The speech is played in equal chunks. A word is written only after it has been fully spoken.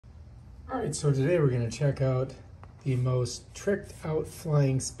All right, so today we're going to check out the most tricked out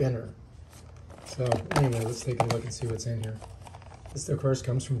flying spinner. So anyway, let's take a look and see what's in here. This, of course,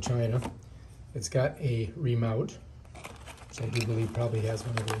 comes from China. It's got a remote, which I do believe probably has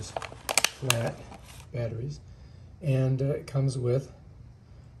one of those flat batteries. And it comes with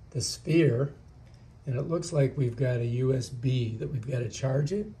the sphere, and it looks like we've got a USB that we've got to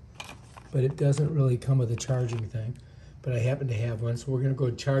charge it, but it doesn't really come with a charging thing. But I happen to have one, so we're going to go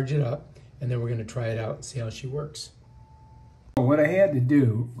charge it up, and then we're going to try it out and see how she works. What I had to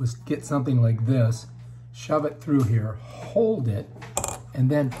do was get something like this, shove it through here, hold it, and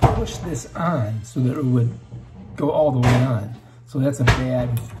then push this on so that it would go all the way on. So that's a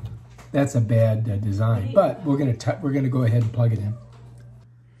bad design. But we're gonna go ahead and plug it in.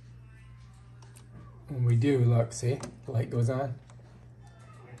 When we do, look, see, the light goes on.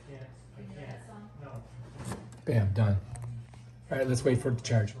 Bam, done. All right, let's wait for it to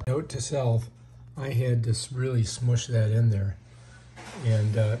charge. Note to self, I had to really smush that in there,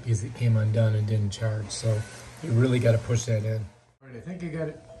 and because it came undone and didn't charge, so you really got to push that in. All right, I think I got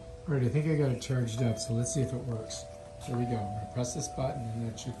it. All right, I think I got it charged up. So let's see if it works. Here we go. I'm gonna press this button, and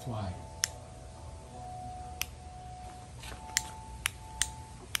it should fly.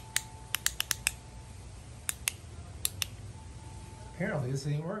 Apparently, this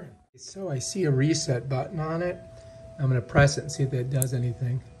ain't working. So I see a reset button on it. I'm gonna press it and see if that does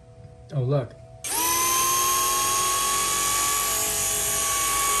anything. Oh, look. There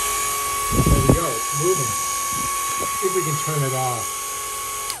we go, it's moving. Let's see if we can turn it off.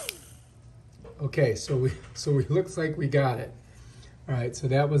 Okay, so we looks like we got it. All right, so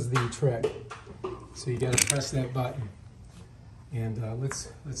that was the trick. So you gotta press that button. And let's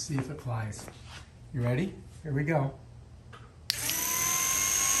see if it flies. You ready? Here we go.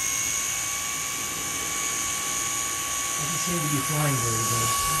 Doesn't seem to be flying very good.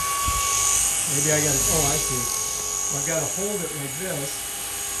 Maybe I gotta, oh, I see. Well, I've gotta hold it like this,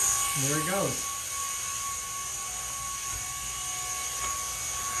 and there it goes.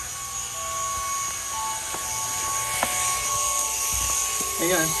 Hang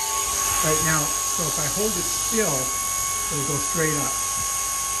on. Right now, so if I hold it still, it'll go straight up.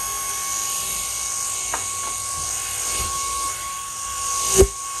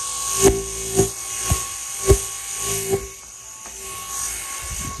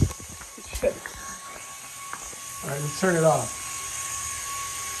 All right, let's turn it off.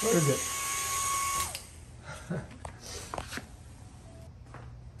 Where is it?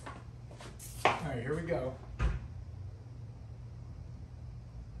 All right, here we go.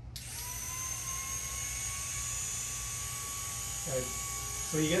 Okay.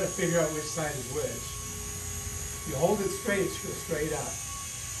 So you got to figure out which side is which. If you hold it straight, it should go straight up.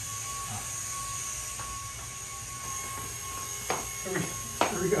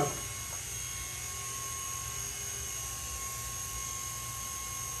 Here we go.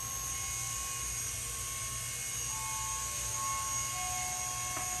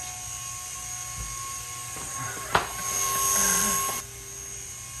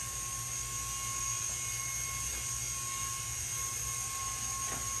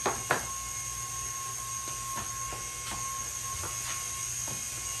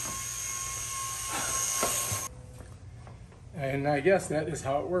 And I guess that is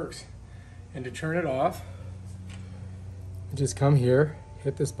how it works. And to turn it off, just come here,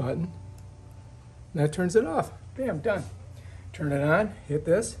 hit this button, and that turns it off. Bam, done. Turn it on, hit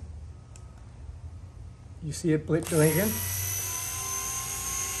this. You see it blinking, and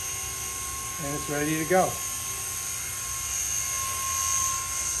it's ready to go.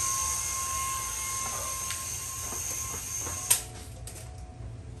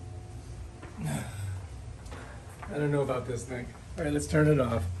 I don't know about this thing. All right, let's turn it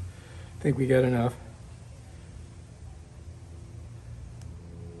off. I think we got enough.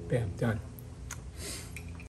 Bam, done.